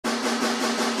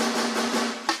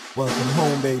Welcome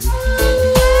home, baby.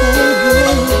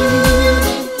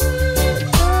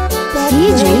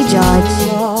 DJ George.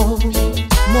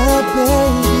 My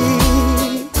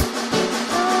baby.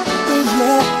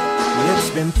 Yeah. It's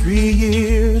been 3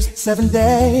 years, 7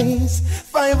 days,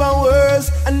 5 hours.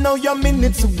 I know you're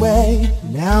minutes away.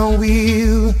 Now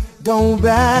we'll go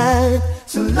back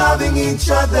to loving each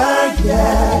other,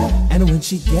 yeah. And when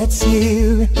she gets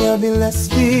here, there'll be less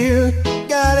fear.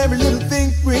 Got every little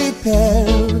thing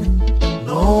prepared.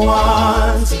 No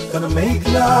one's gonna make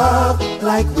love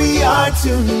like we are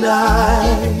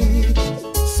tonight.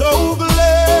 So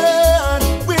glad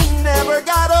we never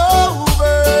got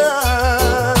over,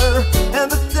 and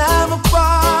the time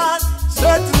apart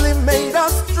certainly made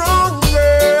us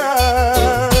stronger.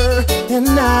 And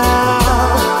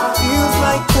now feels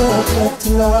like perfect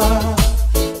love,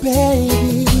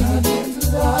 baby.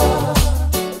 Perfect love.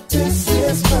 This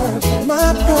is perfect,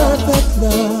 my perfect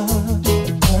love.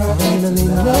 Finally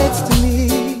next to me.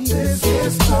 This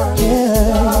is perfect.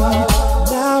 Yeah.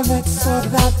 Now let's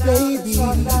sort that, baby.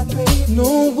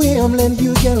 No way I'm letting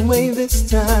you get away this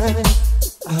time.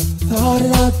 I've thought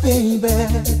it out, baby.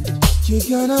 You're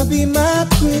gonna be my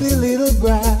pretty little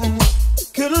bride.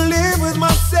 Couldn't live with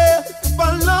myself if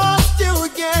I lost you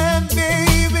again,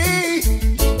 baby.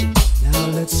 Now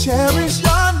let's cherish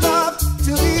our love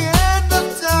till the end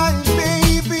of time,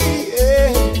 baby.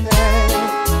 Yeah.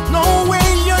 No way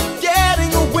you're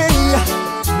getting away,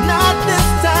 not this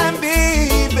time,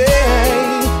 baby.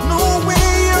 No way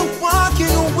you're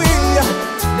walking away.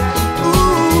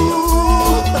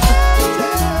 Ooh,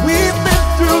 we've been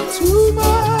through too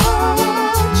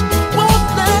much. Won't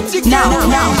let you get away,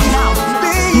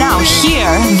 baby. Now hear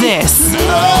this.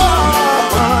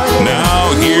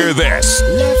 Now hear this.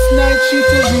 Last night she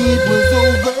told me it was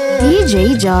over. DJ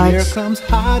George. Here comes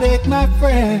heartache, my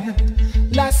friend.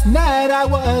 Last night I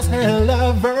was her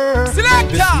lover.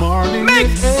 Selector, this morning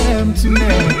mix, it's empty.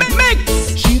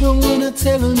 mix. She don't wanna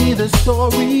tell me the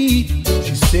story.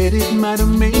 She said it might have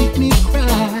made me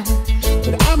cry,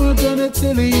 but I'm not gonna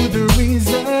tell you the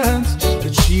reasons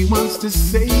that she wants to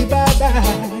say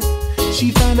bye-bye.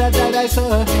 She found out that I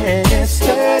saw her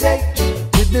yesterday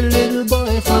with the little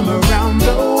boy from around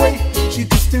the way. She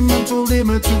kissed him and told him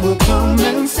to come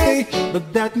and stay,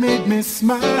 but that made me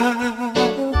smile.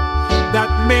 That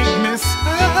made me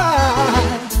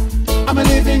smile. I'm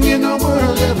living in a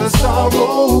world of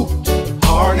sorrow,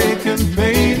 heartache and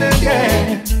pain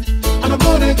again. And I'm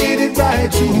gonna get it right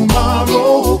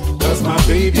tomorrow, cause my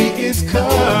baby is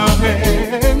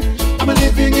coming. I'm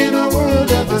living in a world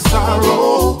of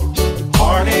sorrow,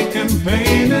 heartache and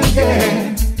pain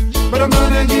again. But I'm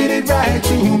gonna get it right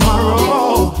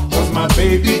tomorrow, cause my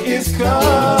baby is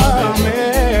coming.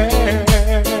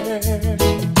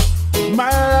 My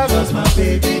love, cause my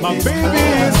baby is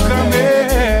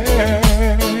coming.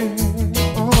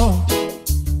 Oh,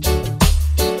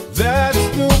 that's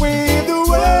the way the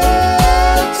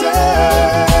world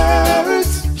turns.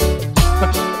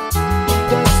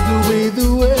 That's the way the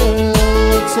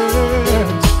world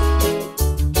turns.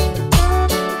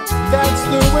 That's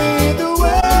the way the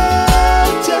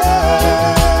world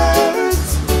turns.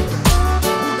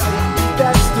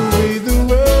 That's the way the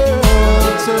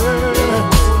world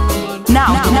turns.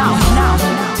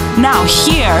 Now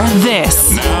hear this.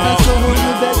 Now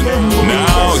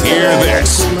hear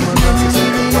this.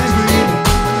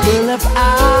 Well, if I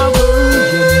were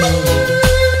you,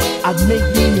 I'd make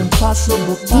the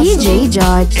impossible possible. DJ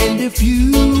George. And if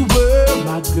you were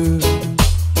my girl,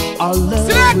 our love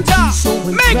would be so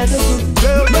incredible.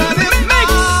 Girl, but if I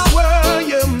were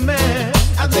your man,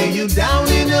 I'd lay you down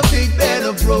in a big bed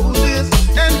of roses.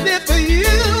 And if you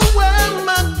were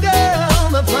my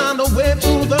girl, I'd find a way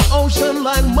through the ocean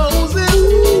like Moses.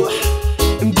 Ooh.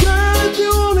 And girl, if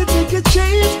you wanna take a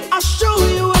chance, I'll show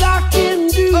you what I can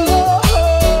do.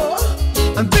 Oh.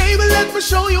 And baby, let me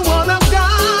show you what I've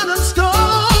got in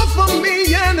store for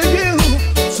me and you.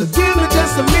 So give me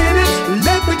just a minute,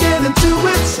 let me get into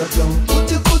it. So don't put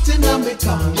your foot in my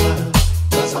corner,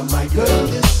 cause I'm my girl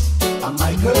this, I'm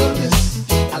my girl this.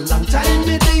 A long time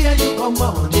the day you come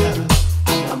on, yeah.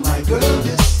 And I'm my girl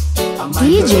this, I'm my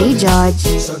DJ girl this. George.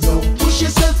 So don't push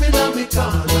yourself in my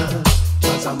corner,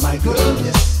 cause I'm my girl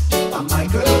this, I'm my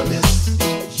girl this.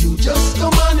 You just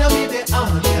come on and me the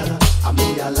honor, I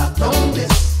mean I lock down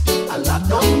this, I lock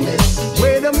down this.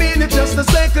 Wait a minute, just a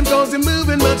second, cause you're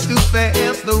moving much too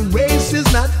fast. The race is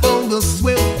not for the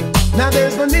swift. Now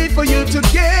there's no need for you to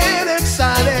get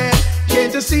excited.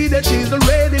 Can't you see that she's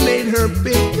already made her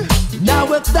big?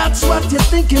 Now if that's what you're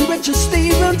thinking, Richard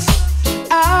Stevens,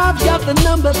 I've got the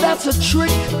number that's a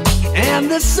trick. And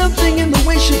there's something in the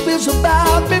way she feels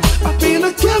about me. I feel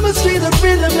a chemistry chemistry, the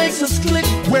rhythm makes us click.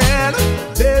 Well,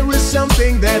 there is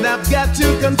something that I've got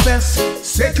to confess.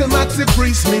 Second Maxi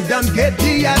Priest, me done get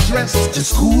the address.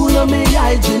 Just cool on me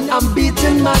hygiene, I'm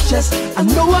beating my chest. I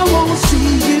know I won't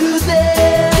see you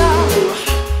there.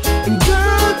 And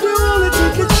girl, if we only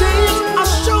take a chance, I'll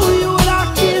show you what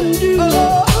I can do.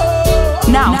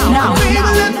 Now,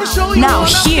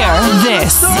 hear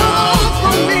this.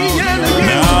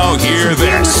 Now hear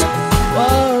this.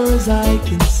 Far as I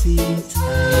can see,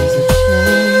 times have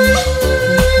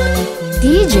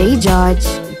changed. DJ George.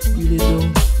 It really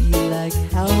don't feel like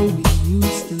how we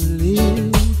used to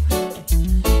live.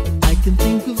 I can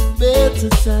think of better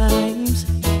times.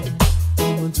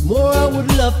 And once more I would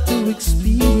love to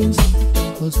experience.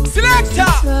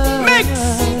 Selector, mix.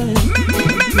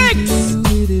 Do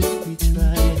it if we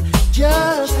tried.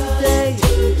 Just today,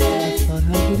 I thought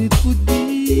how good it would be.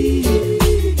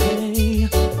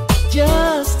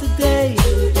 Just today,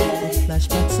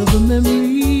 flashbacks of the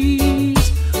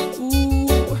memories. Ooh,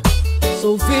 so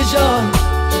vision,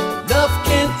 love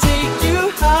can take you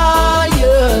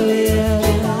higher.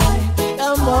 Yeah.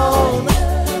 Come on,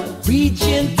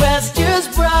 reaching pastures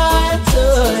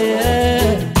brighter.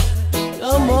 Yeah.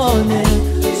 Come on,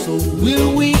 yeah. So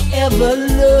will we ever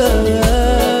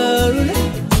learn?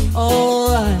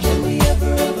 Alright.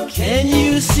 Can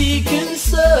you see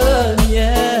concern?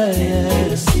 Yeah, yeah.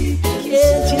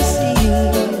 Can't you see?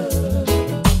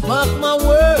 Mark my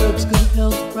words, good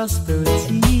health,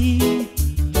 prosperity,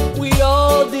 we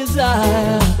all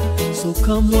desire. So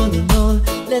come one and all,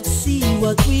 let's see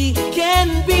what we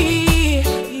can be.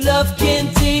 Love can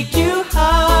take you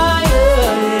higher,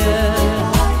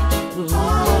 yeah.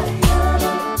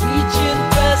 Reaching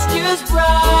pastures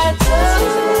brighter.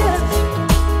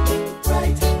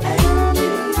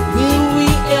 Will we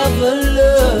ever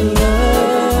learn?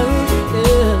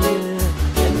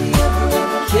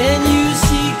 Can you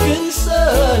see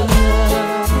concern?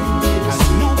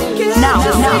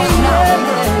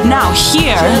 Now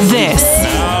hear this.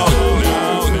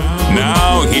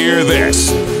 Now hear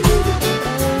this.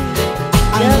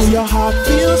 I know your heart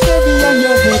feels heavy and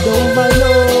your head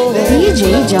overload. DJ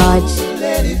George.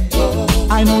 Let it go.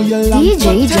 I know your love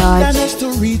DJ for tenderness to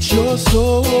reach your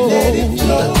soul. Let it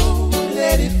flow.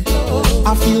 Let it flow.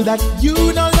 I feel that you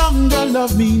no longer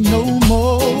love me no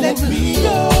more. Let me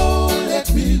go. Let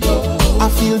me go. I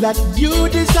feel that you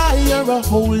desire a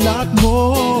whole lot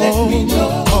more. Let me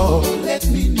know. Let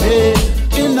me know. Hey,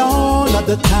 in all of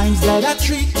the times that I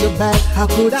treat you bad, how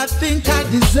could I think I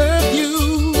deserve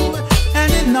you?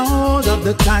 And in all of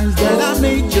the times that I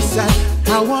made you sad,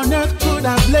 how on earth could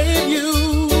I blame you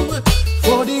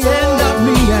for the end of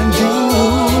me and you?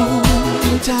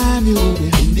 In time you will be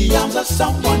in the arms of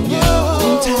someone new.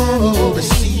 In time you will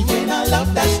receive a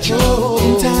love that's true.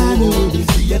 In time you will be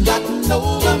free and gotten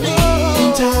over me.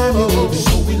 In time you will be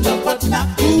showing love but not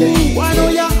today. I know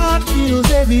your heart feels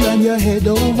heavy and your head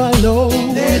overload.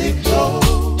 Let it go,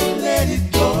 let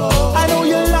it go. I know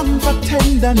you long for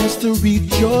tenderness to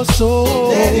reach your soul.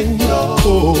 Let it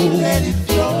go, let it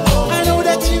go. I know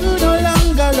that you no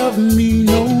longer love me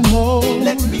no more.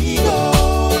 Let me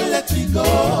go, let me go.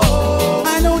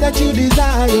 I know that you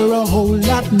desire a whole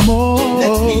lot more.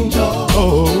 Let me know,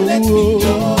 let me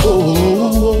know.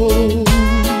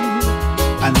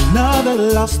 Another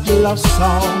lost love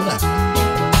song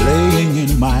playing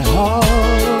in my heart.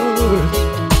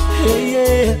 Hey,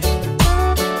 yeah.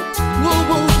 Woo,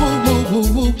 woo, woo, woo, woo,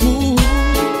 woo, woo.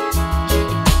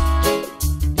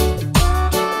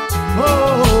 Oh.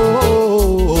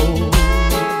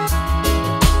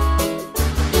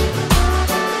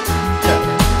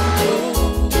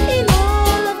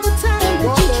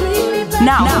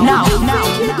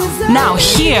 Now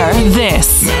hear this.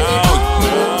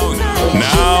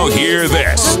 Now hear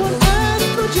this.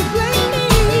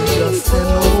 Just an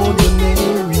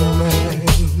ordinary man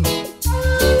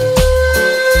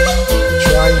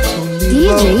trying to live DJ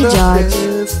out the George.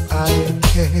 best I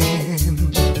can.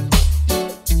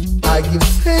 I give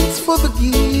thanks for the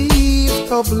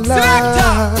gift of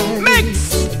life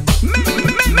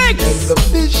and the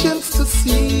visions to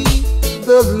see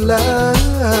the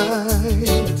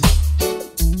light.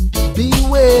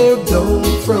 Beware, don't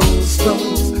throw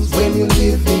stones when you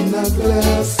live in a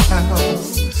glass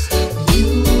house. You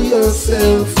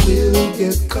yourself will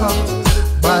get caught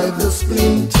by the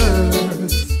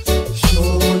splinters.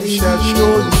 Surely shall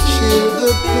surely share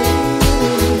the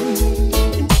pain.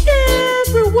 In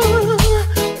everyone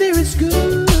there is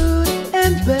good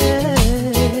and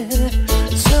bad.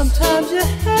 Sometimes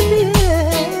you're happy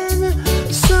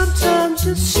and sometimes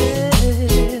you're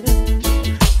sad.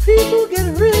 People get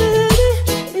ready,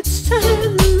 it's time to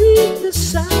read the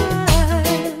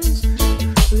signs.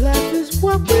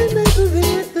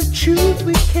 truth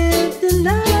we can't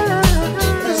deny.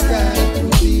 Cause that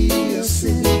will be a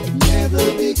sin. Never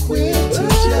be quick to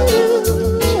judge.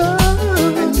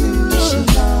 And you should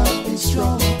not be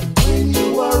strong when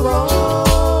you are wrong.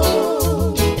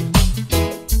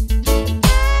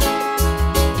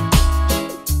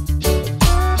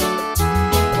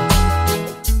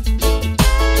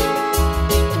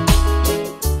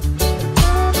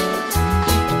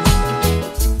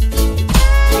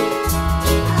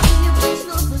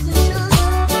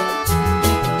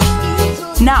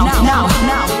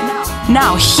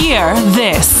 Now hear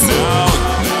this.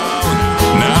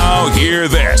 Now hear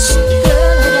this.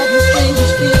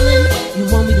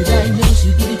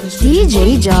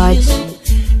 DJ George.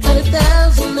 At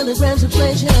 1,000 milligrams of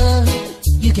pleasure,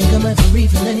 you can come out for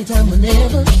refill anytime,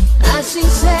 whenever. I see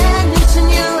sadness in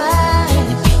your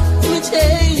eyes. We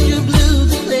take your blue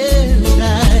to clear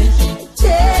skies.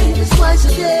 Take this twice a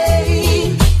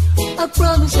day. I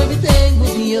promise everything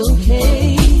will be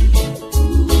okay.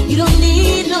 You don't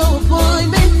need no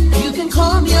appointment. You can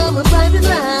call me on my private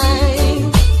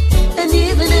line. And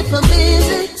even if I'm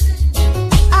busy,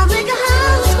 I'll make a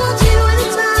house call to you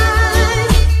anytime.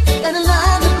 And a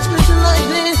line of prescription like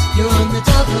this, you're on the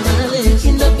top of my list.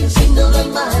 Picking up your signal on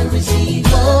my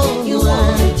receiver. You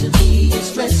want it to be a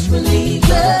stress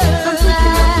reliever. I'm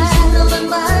picking up your signal on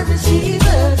my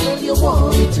receiver. Girl, you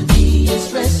want it to be a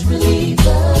stress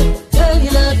reliever. Girl, you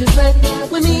love your friend.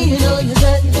 With me, you know you're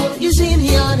set. You see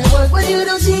me on at work, but you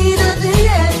don't see nothing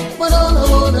yet. But all I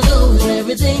wanna know is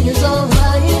everything is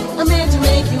alright. I'm here to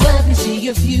make you happy, see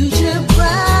your future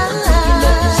bright. I'm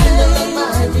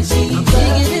picking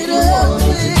it up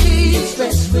with you,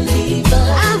 stress reliever.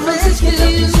 I'm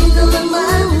rescuing you, single in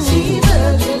my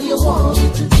receiver. Girl, you want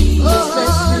it to be a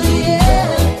stress reliever.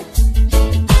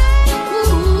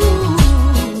 Ooh,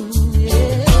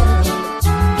 yeah.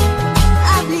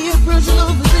 I'll be your personal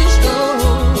physician.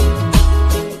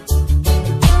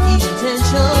 Ease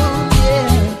attention,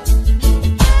 yeah.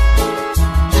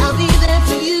 I'll be there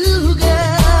for you,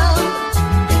 girl.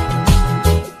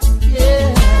 Yeah.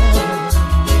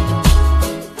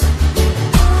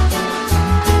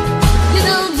 You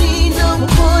don't need no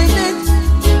appointment.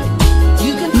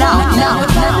 You can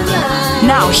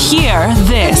Now hear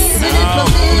this.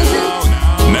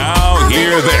 Now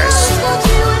hear this.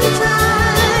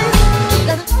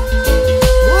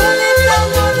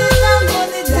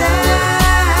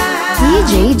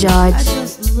 DJ George.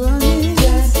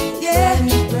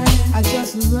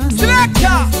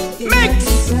 Selector,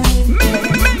 mix,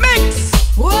 mix.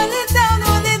 Hold it down,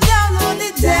 hold it down, hold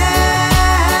it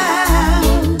down.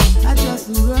 I just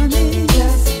run it,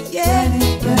 yeah.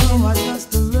 No, I just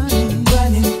running,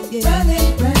 yeah.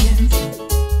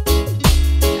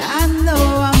 I know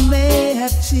I may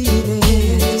have cheated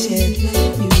you,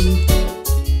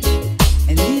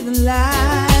 and even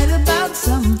lied about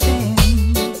some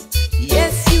things.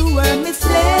 Yes, you were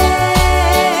misled,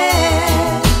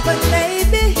 but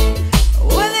baby,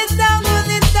 hold it down, hold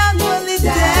it down, hold it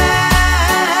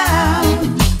down.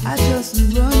 I just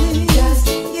running,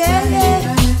 yeah.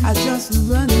 I just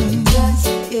running, yeah.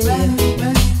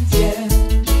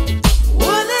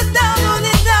 Hold it down, hold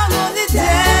it down, hold it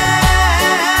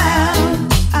down.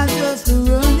 I just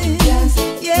running,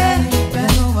 yeah.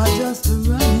 No, I just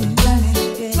running,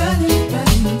 yeah.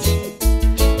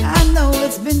 I know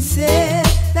it's been said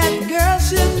that girls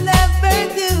should never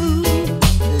do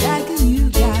like you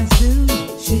guys do.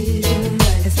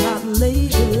 It's not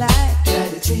ladylike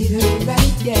to treat her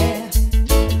right, yeah.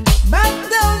 But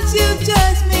don't you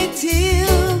judge me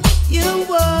till you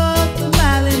walk a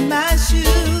mile in my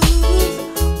shoes.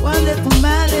 One little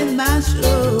mile in my shoes.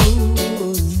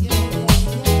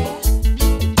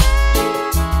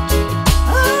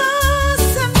 Oh,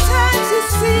 sometimes you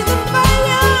see the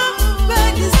fire,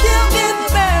 but you still get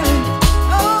burned.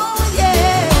 Oh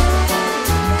yeah.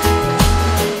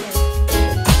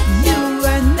 You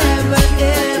were never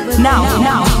ever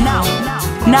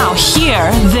Now hear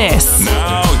this.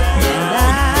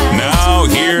 Now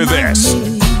hear this.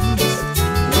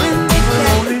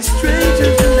 Only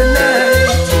strangers in the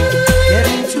night,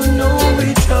 getting to know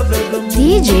each other. The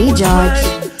DJ George.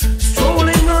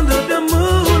 strolling under the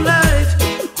moonlight,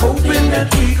 hoping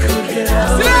that we could get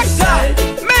outside.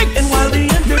 And while the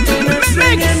entertainer's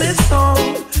singing this song,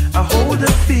 I hold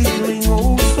a feeling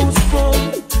oh so strong.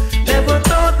 Never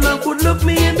thought love would look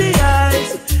me in the eyes.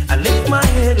 I lift my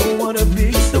head, oh what a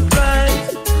big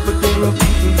surprise. But there are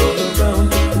people all around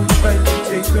who try to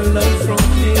take her life from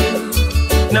me.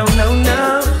 Now,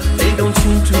 they don't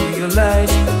seem to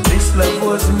realize this love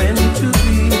was meant to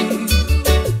be.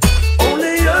 Only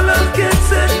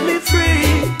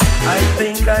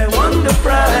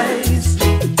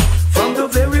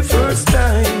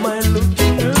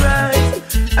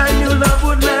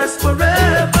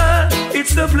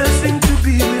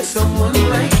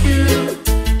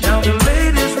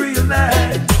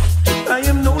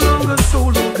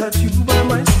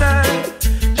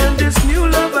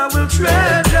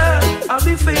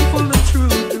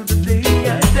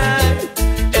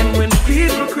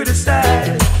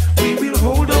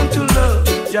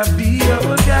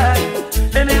your guy.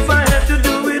 And if I had to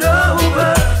do it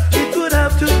over, it would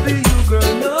have to be you,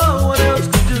 girl. No one else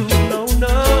could do. No,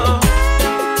 no,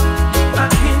 I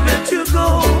can't let you go.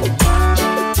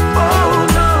 Oh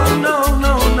no, no,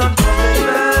 no, no,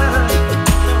 baby.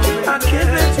 I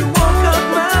can't let you walk out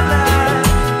my life.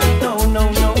 No, no,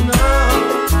 no, no.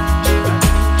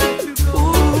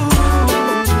 Ooh,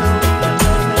 no,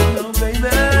 no, no,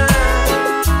 baby.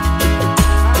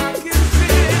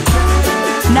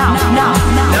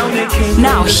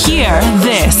 Now hear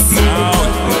this.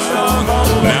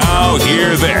 Now hear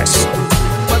this.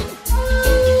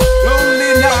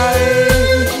 Lonely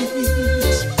nights,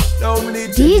 lonely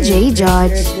DJ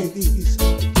George. days.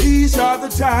 These are the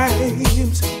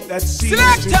times that seem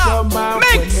to come my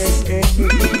way.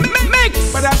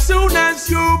 Mix. But as soon as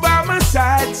you're by my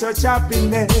side, such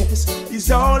happiness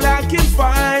is all I can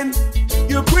find.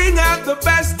 You bring out the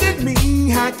best in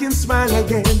me. I can smile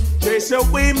again, chase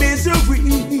away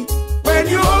misery. When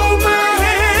you hold my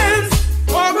hands,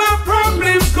 all my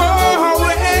problems go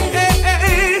away.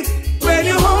 When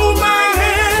you hold my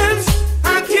hands,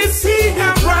 I can see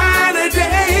a brighter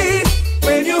day.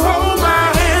 When you hold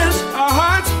my hands, our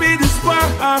hearts beat as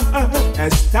one.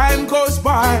 As time goes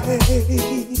by,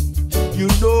 you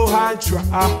know I try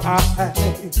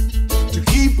to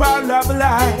keep our love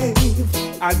alive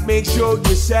and make sure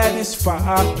you're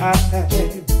satisfied.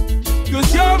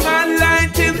 Cause you're my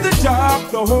light in the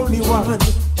dark, the only one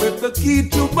with the key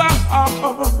to my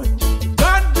heart.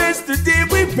 God bless the day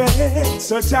we met,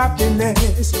 such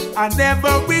happiness I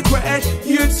never regret.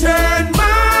 You turned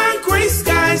my gray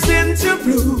skies into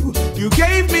blue. You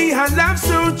gave me a love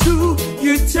so true.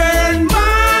 You turned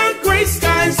my gray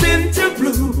skies into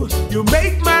blue. You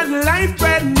make my life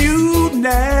brand new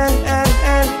now.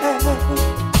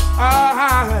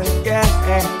 Yeah.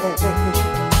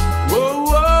 Whoa,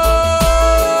 whoa.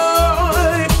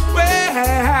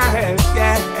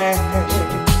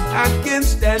 I can't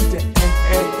stand it,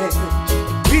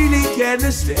 really can't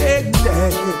stand it.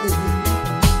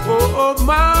 Oh,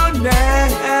 my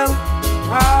now,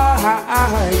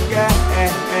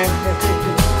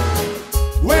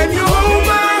 when you hold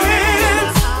my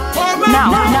hands, all my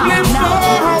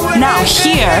Now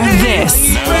hear this.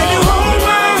 When you hold my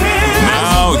hands,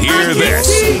 Now hear I can this.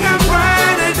 see a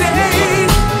brighter day.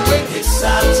 It's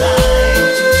our time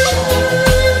to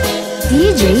shine.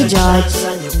 DJ George.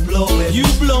 And you blow it. You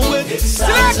blow it. It's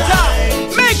our time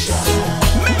to shine.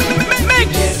 Mix.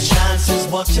 Get chances,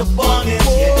 but you're born it.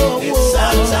 Yeah. It's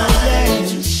our time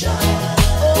to shine.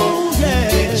 Oh, yeah.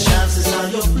 Get chances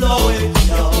and you blow it.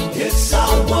 Yo. It's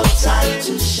our time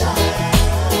to shine.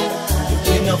 You've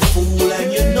been a fool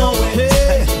and you know it.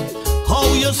 Hey. How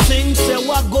you sing, say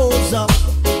what goes up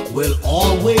will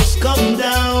always come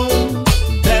down.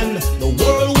 Then the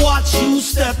world watch you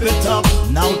step it up.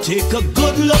 Now take a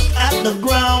good look at the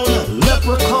ground.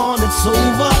 Leprechaun, it's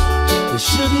over. You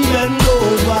shouldn't bend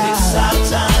over. It's our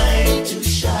time to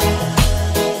shine.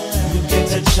 You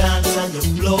get a chance and you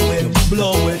blow it,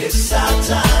 blow it. It's our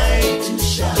time to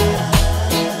shine.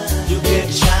 You get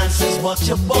chances, but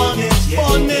you're born it. Yeah.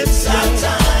 Born it. It's our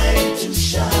time to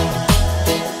shine.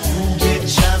 You get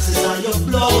chances and you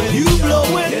blow it. You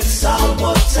blow it. It's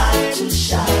our time to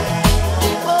shine.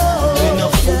 Been a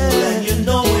fool and you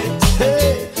know it.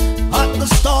 Hey. At the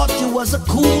start you was a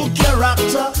cool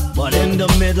character, but in the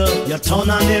middle you turn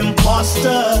an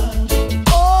imposter.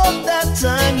 All that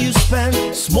time you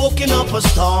spent smoking up a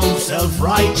storm,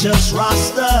 self-righteous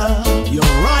rasta. You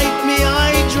write me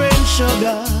I drink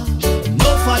sugar.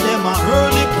 No for them a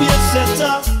early peer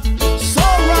setter. So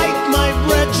right my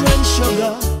brethren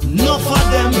sugar. No for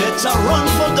them better run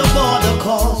for the border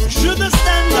cause should've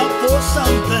stand up for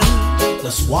something.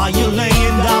 That's why you're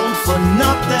laying down for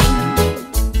nothing.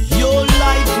 Your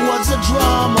life was a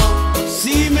drama.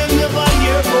 See me never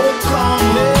hear no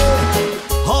karma.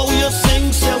 How you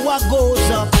sing, say what goes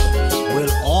up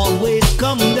will always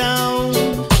come down.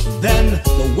 Then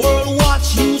the world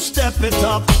watch you step it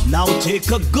up. Now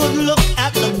take a good look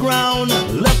at the ground.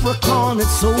 Leprechaun,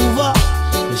 it's over.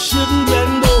 You shouldn't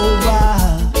bend over.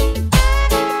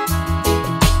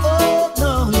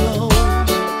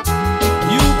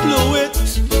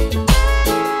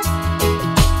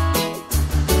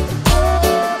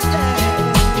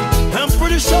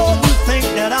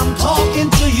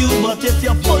 But if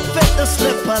your foot fit the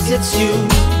slippers, it's you.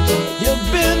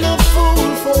 You've been a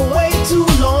fool for way too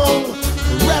long,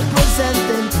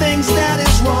 representing things that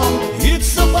is wrong.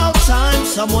 It's about time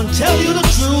someone tell you the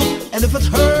truth. And if it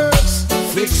hurts,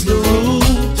 fix the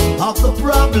root of the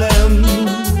problem.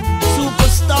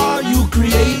 Superstar, you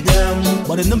create them.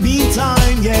 But in the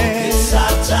meantime, yeah, it's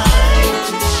our time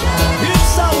to shine.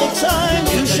 It's our time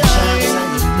to shine.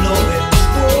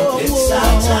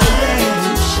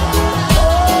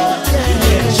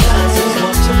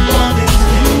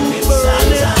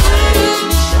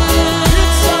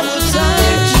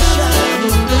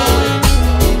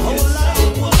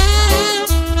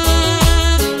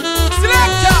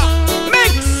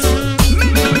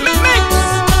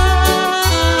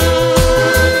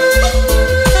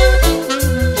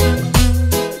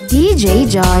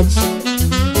 George.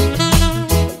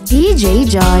 DJ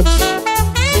George.